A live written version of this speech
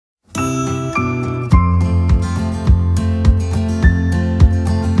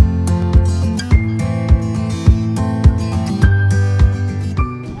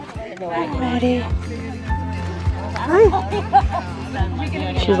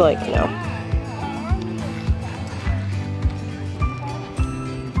she's like, no.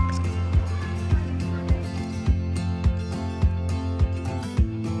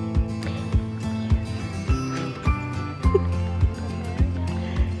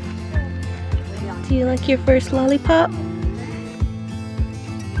 Do you like your first lollipop?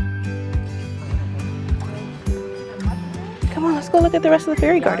 Come on, let's go look at the rest of the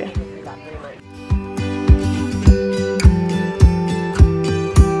fairy garden.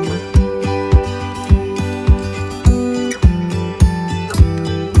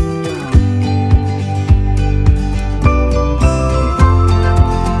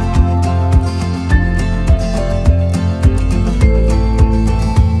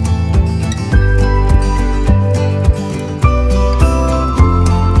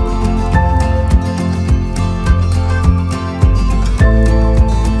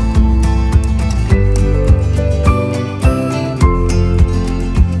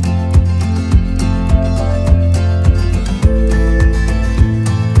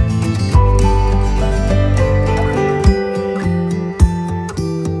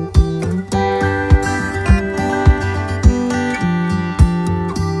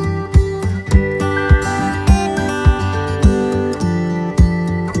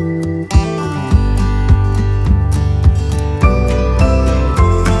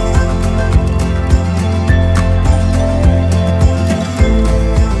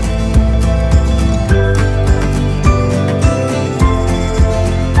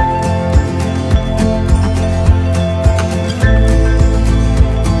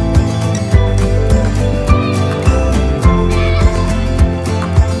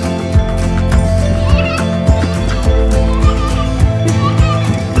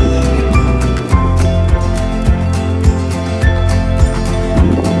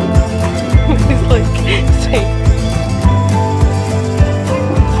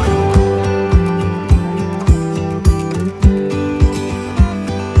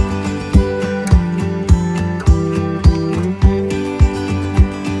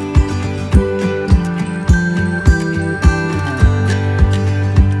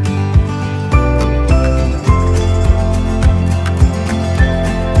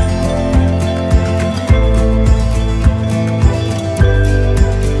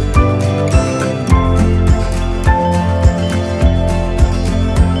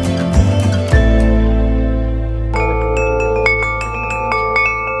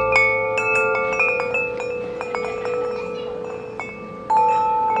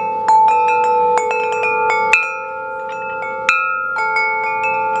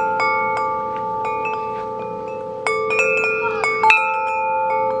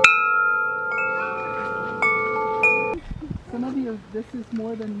 This is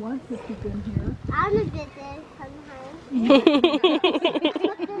more than once if you've been here. I'm a visit sometimes.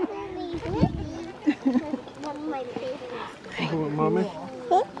 One of my favorites. Mommy?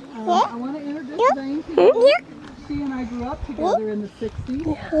 I want to introduce Zane to you. She and I grew up together in the 60s.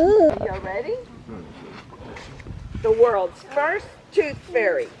 Are you ready? The world's first tooth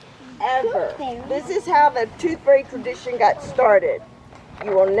fairy ever. This is how the tooth fairy tradition got started.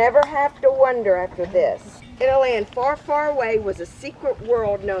 You will never have to wonder after this. In a land far, far away was a secret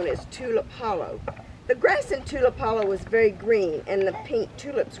world known as Tulip Hollow. The grass in Tulip Hollow was very green, and the pink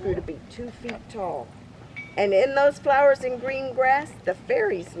tulips grew to be 2 feet tall. And in those flowers and green grass, the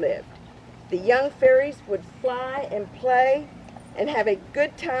fairies lived. The young fairies would fly and play and have a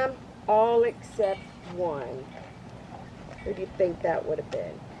good time, all except one. Who do you think that would have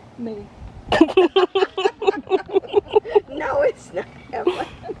been? Me. No, it's not Emma.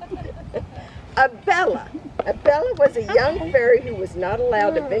 Abella. Abella was a young fairy who was not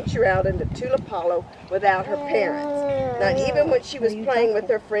allowed to venture out into Tulip Hollow without her parents, not even when she was playing with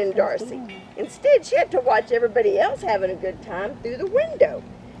her friend Darcy. Instead, she had to watch everybody else having a good time through the window.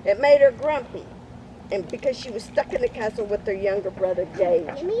 It made her grumpy, and because she was stuck in the castle with her younger brother Gage,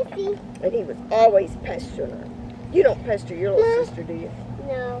 and he was always pestering her. You don't pester your little sister, do you?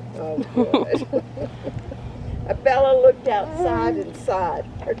 No. Oh, good. Abella looked outside and sighed.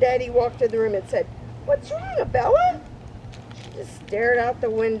 Her daddy walked in the room and said, "What's wrong, Abella?" She just stared out the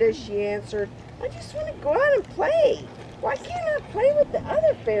window. She answered, "I just want to go out and play. Why can't I play with the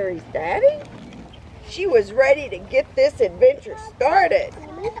other fairies, Daddy?" She was ready to get this adventure started.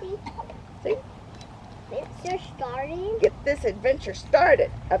 See? They're starting? Get this adventure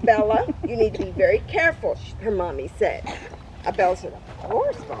started. Abella, you need to be very careful, her mommy said. Abella said, "Of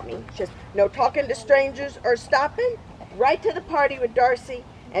course, Mommy. Just no talking to strangers or stopping. Right to the party with Darcy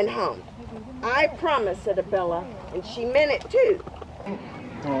and home." "I promise," said Abella, and she meant it too.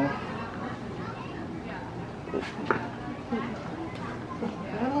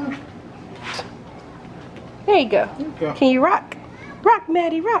 There you go. Go. Can you rock? Rock,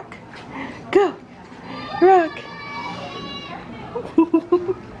 Maddie, rock. Go. Rock.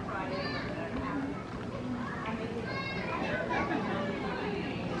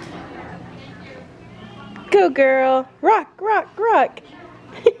 Go, girl. Rock, rock, rock.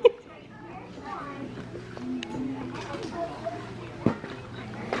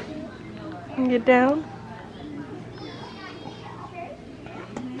 Get down.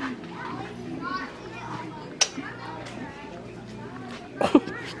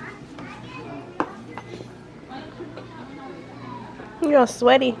 You're all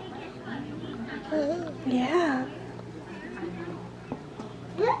sweaty. Yeah.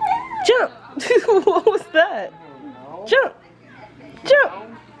 Jump! What was that? Jump!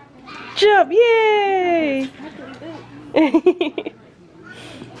 Jump! Jump! Yay!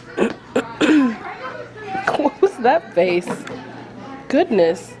 What was that face?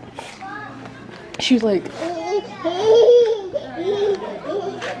 Goodness. She was like,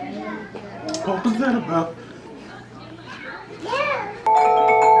 What was that about?